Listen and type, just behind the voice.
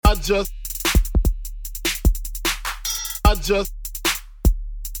I just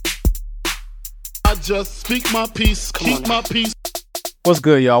speak my peace, keep my peace. What's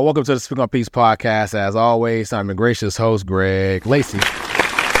good, y'all? Welcome to the Speak on Peace podcast. As always, I'm the gracious host, Greg Lacey.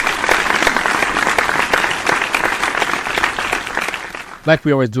 Like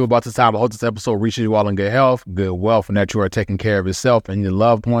we always do about this time, I hope this episode reaches you all in good health, good wealth, and that you are taking care of yourself and your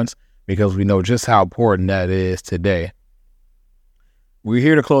loved ones, because we know just how important that is today. We're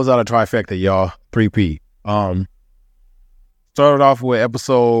here to close out a trifecta, y'all. 3P. Started off with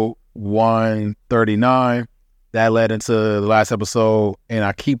episode 139. That led into the last episode, and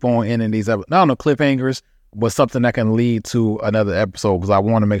I keep on ending these cliffhangers, but something that can lead to another episode, because I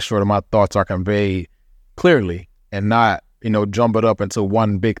want to make sure that my thoughts are conveyed clearly and not, jump it up into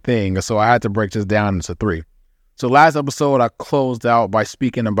one big thing. So I had to break this down into 3. So last episode, I closed out by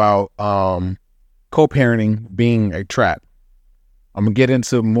speaking about co-parenting being a trap. I'm gonna get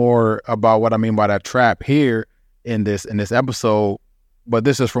into more about what I mean by that trap here in this episode, but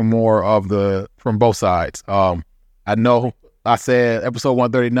this is from both sides. I know I said episode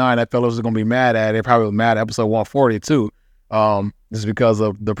 139 that fellas are gonna be mad at it. Probably mad at episode 140 too. This is because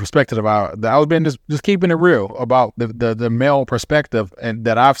of the perspective I was been just keeping it real about the male perspective and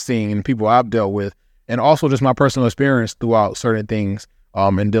that I've seen and people I've dealt with, and also just my personal experience throughout certain things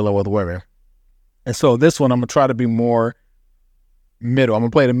in dealing with women. And so this one, I'm gonna try to be more middle. I'm gonna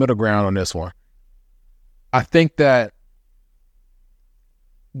play the middle ground on this one. I think that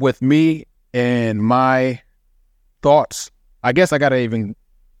with me and my thoughts, I guess let me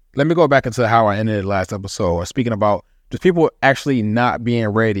go back into how I ended the last episode, speaking about just people actually not being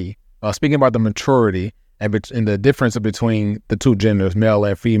ready, speaking about the maturity and the difference between the two genders, male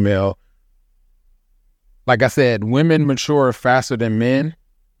and female. Like I said, women mature faster than men.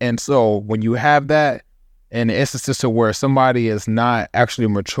 And so when you have that, and instances to where somebody is not actually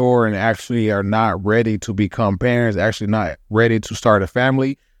mature and actually are not ready to become parents, actually not ready to start a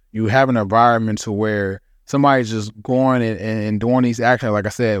family, you have an environment to where somebody's just going and doing these actions, like I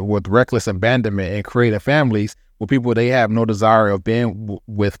said, with reckless abandonment and creating families with people they have no desire of being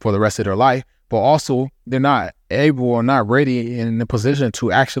with for the rest of their life, but also they're not able or not ready in the position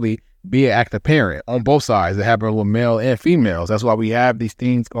to actually be an active parent on both sides. It happens with male and females. That's why we have these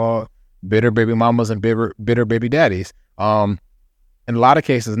things called bitter baby mamas and bitter baby daddies. In a lot of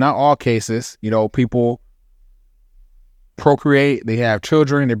cases, not all cases, people procreate, they have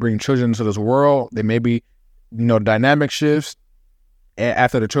children, they bring children into this world. They may be, dynamic shifts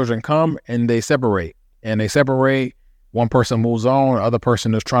after the children come and they separate. One person moves on, the other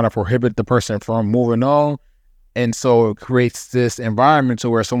person is trying to prohibit the person from moving on. And so it creates this environment to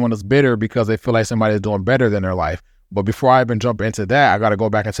where someone is bitter because they feel like somebody is doing better than their life. But before I even jump into that, I got to go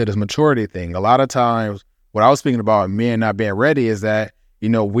back into this maturity thing. A lot of times, what I was speaking about men not being ready is that,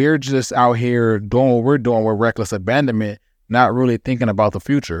 we're just out here doing what we're doing with reckless abandonment, not really thinking about the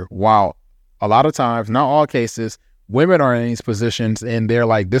future. While a lot of times, not all cases, women are in these positions and they're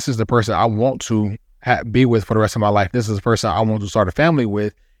like, this is the person I want to be with for the rest of my life. This is the person I want to start a family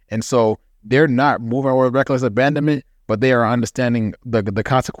with. And so they're not moving with reckless abandonment, but they are understanding the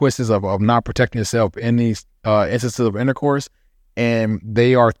consequences of not protecting yourself in these instances of intercourse, and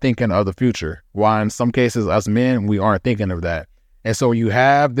they are thinking of the future. While in some cases, us men, we aren't thinking of that. And so you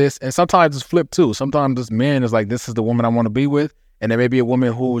have this, and sometimes it's flipped too. Sometimes this man is like, this is the woman I want to be with, and there may be a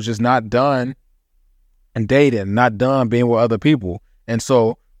woman who is just not done and dating, not done being with other people. And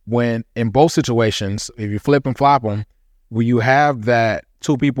so when in both situations, if you flip and flop them, where you have that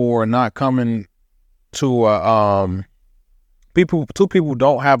two people are not coming to two people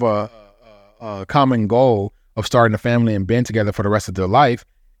don't have a common goal of starting a family and being together for the rest of their life,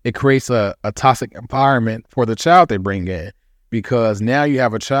 it creates a toxic environment for the child they bring in, because now you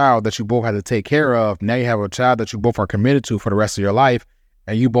have a child that you both have to take care of. Now you have a child that you both are committed to for the rest of your life,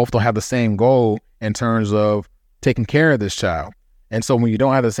 and you both don't have the same goal in terms of taking care of this child. And so when you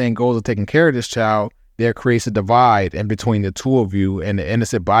don't have the same goals of taking care of this child, there creates a divide in between the two of you, and the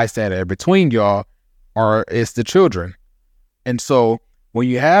innocent bystander between y'all is the children. And so when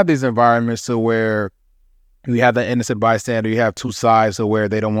you have these environments to where you have the innocent bystander, you have two sides to where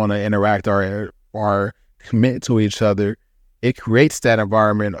they don't want to interact or commit to each other, it creates that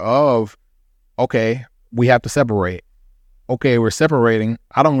environment of, okay, we have to separate. Okay, we're separating.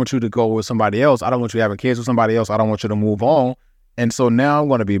 I don't want you to go with somebody else. I don't want you having kids with somebody else. I don't want you to move on. And so now I'm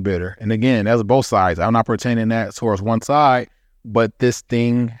going to be bitter. And again, that's both sides. I'm not pretending that towards one side, but this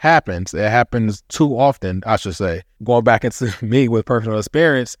thing happens. It happens too often, I should say. Going back into me with personal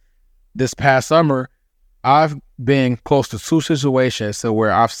experience, this past summer, I've been close to two situations so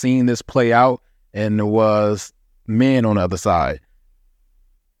where I've seen this play out, and there was men on the other side.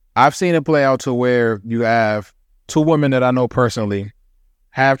 I've seen it play out to where you have two women that I know personally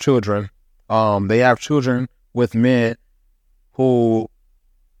have children. They have children with men who,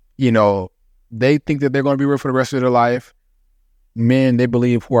 they think that they're going to be with for the rest of their life. Men they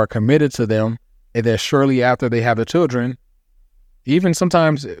believe who are committed to them, and then shortly after they have the children, even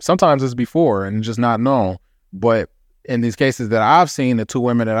sometimes it's before and just not known. But in these cases that I've seen, the two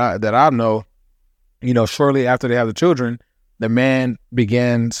women that I know, shortly after they have the children, the man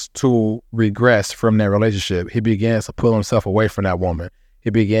begins to regress from that relationship. He begins to pull himself away from that woman. He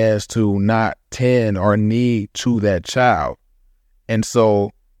begins to not tend or need to that child. And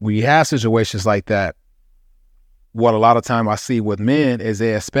so we have situations like that. What a lot of time I see with men is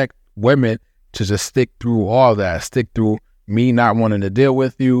they expect women to just stick through all that, stick through me not wanting to deal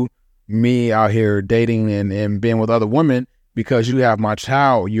with you, me out here dating and being with other women. Because you have my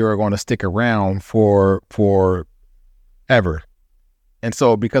child, you're going to stick around for ever. And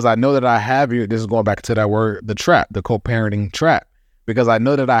so because I know that I have you, this is going back to that word, the trap, the co-parenting trap. Because I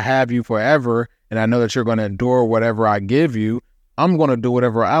know that I have you forever, and I know that you're going to endure whatever I give you, I'm going to do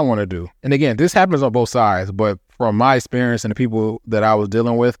whatever I want to do. And again, this happens on both sides, but from my experience and the people that I was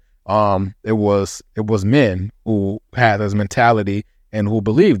dealing with, it was men who had this mentality and who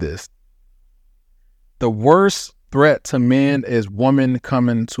believed this. The worst threat to men is women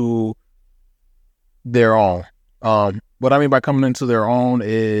coming to their own. What I mean by coming into their own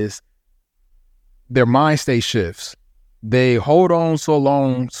is their mind state shifts. They hold on so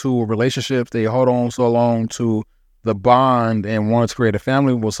long to relationships. They hold on so long to the bond and want to create a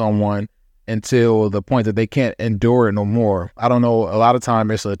family with someone until the point that they can't endure it no more. I don't know. A lot of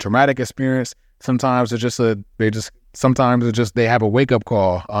times it's a traumatic experience. Sometimes it's just they have a wake up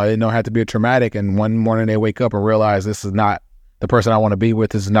call. It don't have to be a traumatic. And one morning they wake up and realize this is not the person I want to be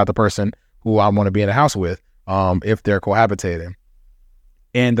with. This is not the person who I want to be in a house with. If they're cohabitating.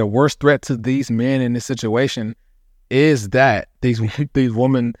 And the worst threat to these men in this situation is that these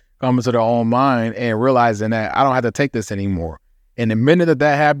women come into their own mind and realizing that I don't have to take this anymore. And the minute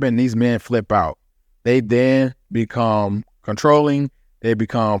that happens, these men flip out. They then become controlling. They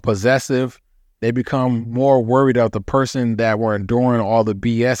become possessive. They become more worried about the person that were enduring all the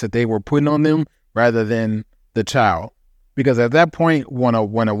BS that they were putting on them rather than the child. Because at that point, when a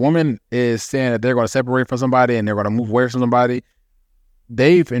woman is saying that they're going to separate from somebody and they're going to move away from somebody,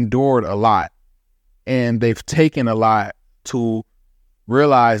 they've endured a lot and they've taken a lot to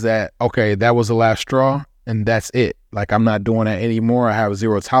realize that, okay, that was the last straw and that's it. Like, I'm not doing that anymore. I have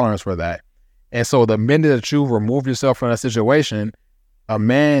zero tolerance for that. And so the minute that you remove yourself from that situation, a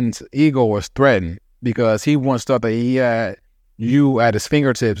man's ego is threatened because he once thought that he had you at his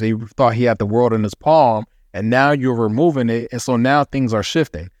fingertips. He thought he had the world in his palm. And now you're removing it. And so now things are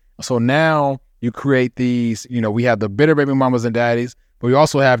shifting. So now you create these, we have the bitter baby mamas and daddies, but we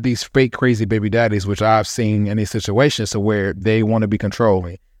also have these fake crazy baby daddies, which I've seen in these situations to where they want to be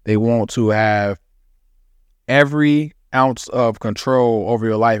controlling. They want to have every ounce of control over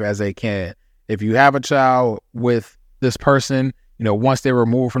your life as they can. If you have a child with this person, once they're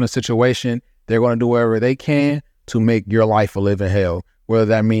removed from the situation, they're going to do whatever they can to make your life a living hell. Whether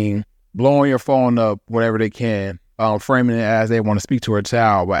that means blowing your phone up whenever they can, framing it as they want to speak to a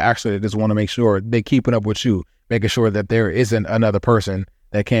child, but actually they just want to make sure they're keeping up with you, making sure that there isn't another person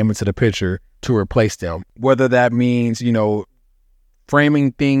that came into the picture to replace them. Whether that means,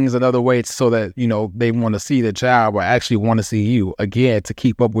 framing things another way so that, they want to see the child, but actually want to see you, again, to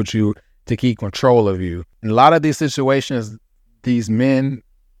keep up with you, to keep control of you. In a lot of these situations, these men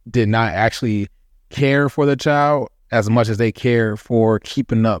did not actually care for the child as much as they care for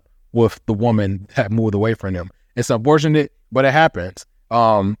keeping up with the woman that moved away from them. It's unfortunate, but it happens.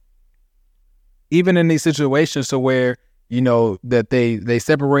 Even in these situations to where, that they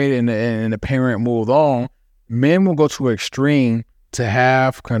separated and the parent moved on, men will go to an extreme to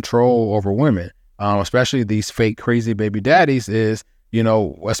have control over women, especially these fake crazy baby daddies is,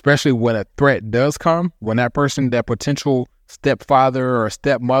 especially when a threat does come, when that person, that potential stepfather or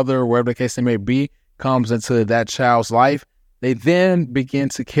stepmother, or whatever the case may be, comes into that child's life, they then begin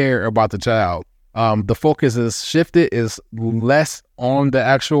to care about the child. The focus is shifted, is less on the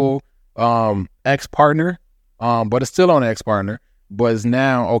actual ex-partner, but it's still on the ex-partner, but it's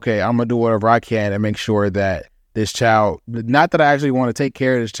now, okay, I'm going to do whatever I can to make sure that this child, not that I actually want to take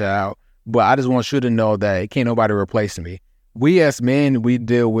care of this child, but I just want you to know that can't nobody replace me. We as men, we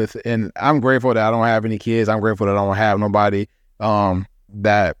deal with, and I'm grateful that I don't have any kids. I'm grateful that I don't have nobody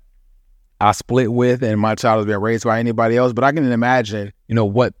that I split with and my child has been raised by anybody else, but I can imagine,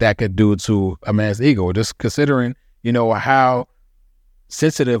 what that could do to a man's ego, just considering, how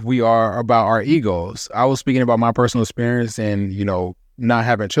sensitive we are about our egos. I was speaking about my personal experience and, not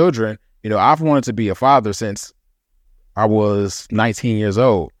having children, I've wanted to be a father since I was 19 years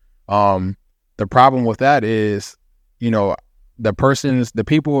old. The problem with that is, the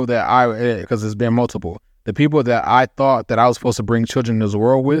people that because it's been multiple, the people that I thought that I was supposed to bring children into this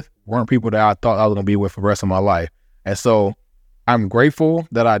world with weren't people that I thought I was going to be with for the rest of my life. And so I'm grateful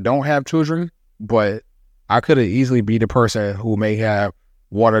that I don't have children, but I could have easily be the person who may have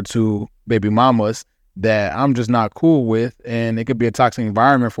one or two baby mamas that I'm just not cool with. And it could be a toxic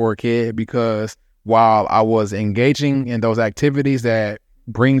environment for a kid, because while I was engaging in those activities that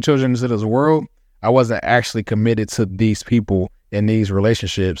bring children into this world, I wasn't actually committed to these people in these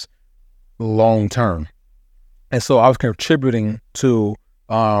relationships long term. And so I was contributing to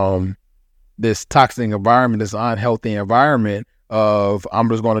this toxic environment, this unhealthy environment of I'm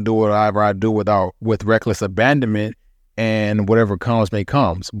just going to do whatever I do with reckless abandonment, and whatever comes may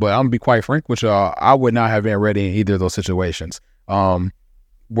comes. But I'm going to be quite frank with y'all, I would not have been ready in either of those situations.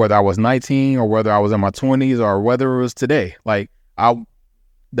 Whether I was 19 or whether I was in my 20s or whether it was today. Like,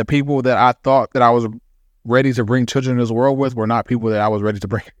 the people that I thought that I was ready to bring children in this world with were not people that I was ready to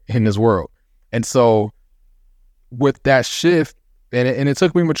bring in this world. And so with that shift, and it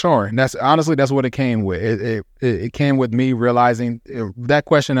took me maturing. That's what it came with. It came with me realizing that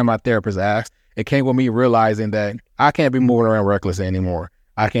question that my therapist asked. It came with me realizing that I can't be moving around reckless anymore.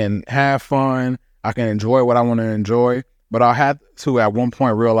 I can have fun. I can enjoy what I want to enjoy, but I'll have to at one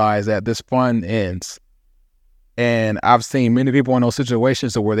point realize that this fun ends. And I've seen many people in those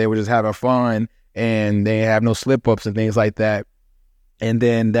situations where they were just having fun and they have no slip ups and things like that. And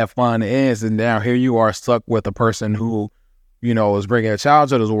then that fun ends, and now here you are stuck with a person who, is bringing a child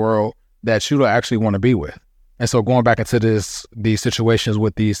to this world that you don't actually want to be with. And so going back into these situations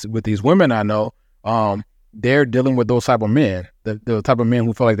with these women I know, they're dealing with those type of men, the type of men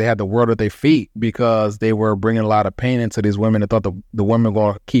who feel like they had the world at their feet because they were bringing a lot of pain into these women and thought the women were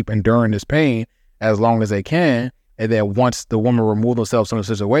going to keep enduring this pain as long as they can. And then once the woman removed themselves from the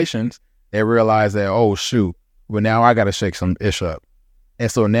situations, they realize that, oh, shoot, but now I got to shake some ish up.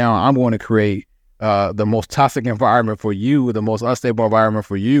 And so now I'm going to create the most toxic environment for you, the most unstable environment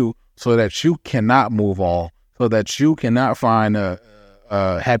for you, so that you cannot move on, so that you cannot find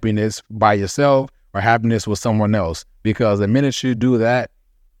happiness by yourself or happiness with someone else. Because the minute you do that,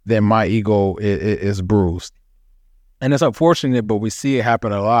 then my ego is bruised. And it's unfortunate, but we see it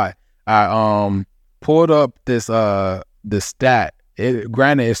happen a lot. I pulled up this stat.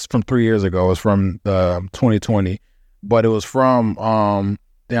 Granted, it's from 3 years ago. It's from 2020, but it was from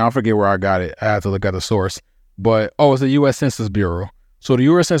I forget where I got it. I have to look at the source. But it's the U.S. Census Bureau. So the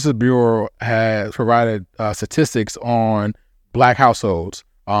U.S. Census Bureau has provided statistics on Black households.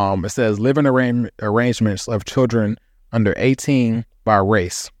 It says living arrangements of children under 18 by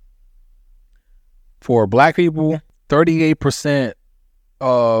race. For Black people, 38%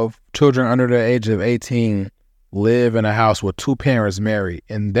 of children under the age of 18 live in a house with two parents married.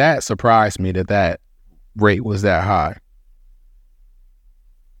 And that surprised me that rate was that high.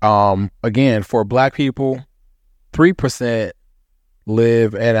 Again, for Black people, 3%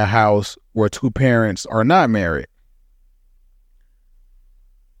 live in a house where two parents are not married.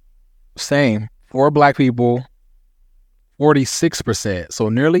 Same for Black people, 46%. So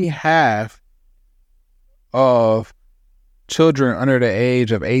nearly half of children under the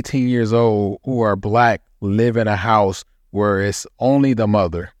age of 18 years old who are Black live in a house where it's only the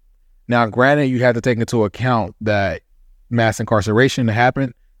mother. Now, granted, you have to take into account that mass incarceration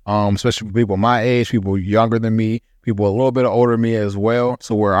happened, especially for people my age, people younger than me, people a little bit older than me as well.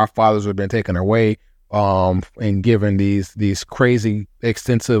 So where our fathers have been taken away and given these crazy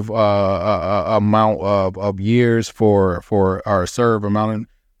extensive amount of years for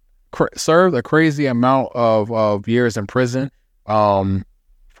served a crazy amount of years in prison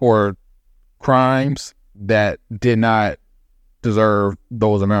for crimes that did not deserve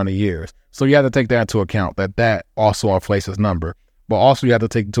those amount of years. So you have to take that into account, that also inflates this number. But also you have to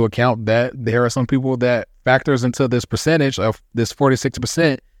take into account that there are some people that factors into this percentage of this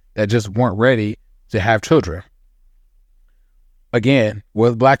 46% that just weren't ready to have children. Again,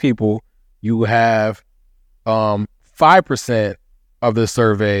 with Black people, you have 5% of the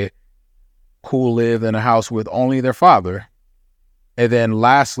survey who live in a house with only their father. And then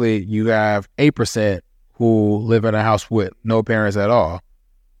lastly, you have 8% who live in a house with no parents at all.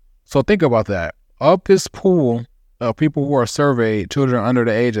 So think about that. Of this pool of people who are surveyed, children under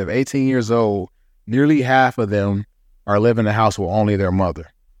the age of 18 years old, nearly half of them are living in a house with only their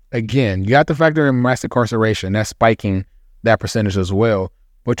mother. Again, you have to factor in mass incarceration. That's spiking that percentage as well.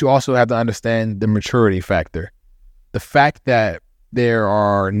 But you also have to understand the maturity factor. The fact that there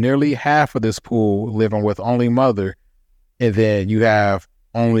are nearly half of this pool living with only mother and then you have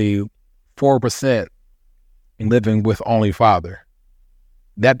only 4% living with only father.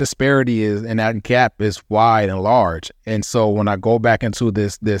 That disparity is, and that gap is wide and large. And so when I go back into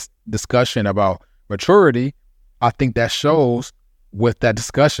this discussion about maturity, I think that shows with that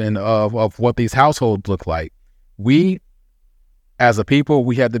discussion of what these households look like. We, as a people,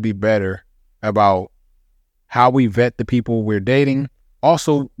 we have to be better about how we vet the people we're dating,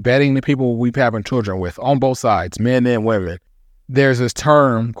 also vetting the people we're having children with on both sides, men and women. There's this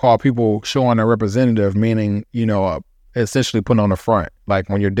term called people showing a representative, meaning, essentially putting on the front. Like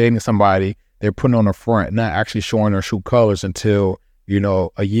when you're dating somebody, they're putting on the front, not actually showing their true colors until,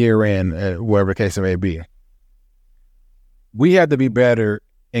 a year in, whatever the case it may be. We have to be better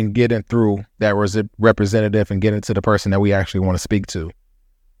in getting through that representative and getting to the person that we actually want to speak to.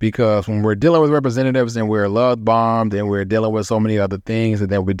 Because when we're dealing with representatives and we're love bombed and we're dealing with so many other things, and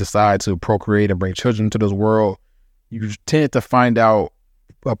then we decide to procreate and bring children to this world, you tend to find out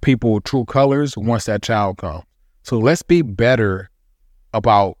people's true colors once that child comes. So let's be better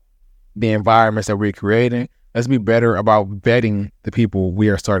about the environments that we're creating. Let's be better about vetting the people we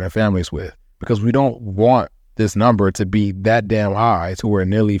are starting families with, because we don't want this number to be that damn high to where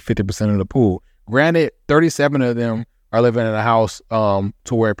nearly 50% of the pool. Granted, 37 of them are living in a house to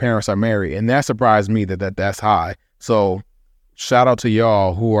where parents are married, and that surprised me that's high. So shout out to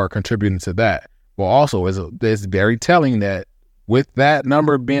y'all who are contributing to that. Well, also, it's very telling that with that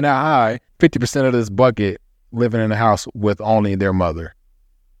number being that high, 50% of this bucket living in a house with only their mother.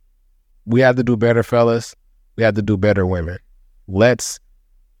 We have to do better, fellas. We have to do better, women. Let's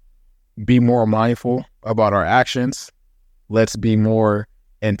be more mindful about our actions. Let's be more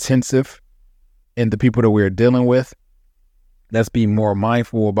intensive in the people that we're dealing with. Let's be more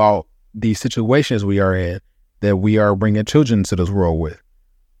mindful about the situations we are in, that we are bringing children to this world with.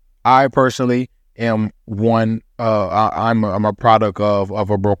 I personally am one. I'm a product of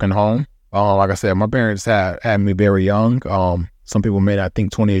a broken home. Like I said, my parents had me very young. Some people may not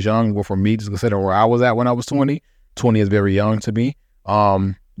think 20 is young, but for me, just consider where I was at when I was 20. 20 is very young to me.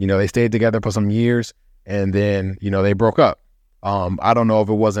 They stayed together for some years, and then they broke up. I don't know if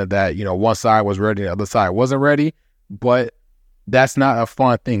it wasn't that one side was ready, the other side wasn't ready, but that's not a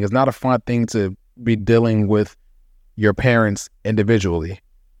fun thing. It's not a fun thing to be dealing with your parents individually.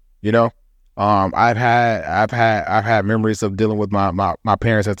 I've had memories of dealing with my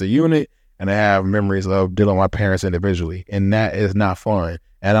parents as a unit, and I have memories of dealing with my parents individually, and that is not fun.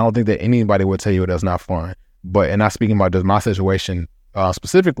 And I don't think that anybody would tell you that's not fun. And not speaking about just my situation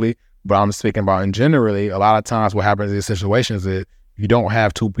specifically, but I'm speaking about in generally. A lot of times, what happens in these situations is you don't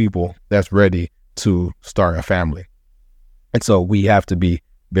have two people that's ready to start a family. And so we have to be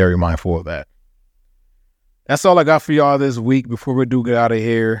very mindful of that. That's all I got for y'all this week. Before we do get out of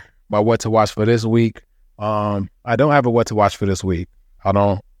here, about what to watch for this week. I don't have a what to watch for this week.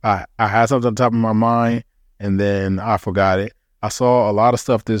 I had something on top of my mind, and then I forgot it. I saw a lot of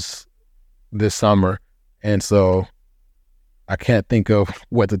stuff this summer, and so I can't think of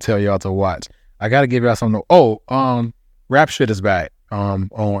what to tell y'all to watch. I got to give y'all something. Rap Shit is back on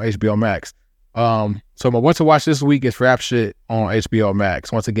HBOMax. So my what to watch this week is Rap Shit on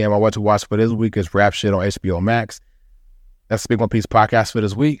HBOMax. Once again, my what to watch for this week is Rap Shit on HBOMax. That's the Speak One Piece podcast for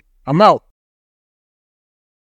this week. I'm out.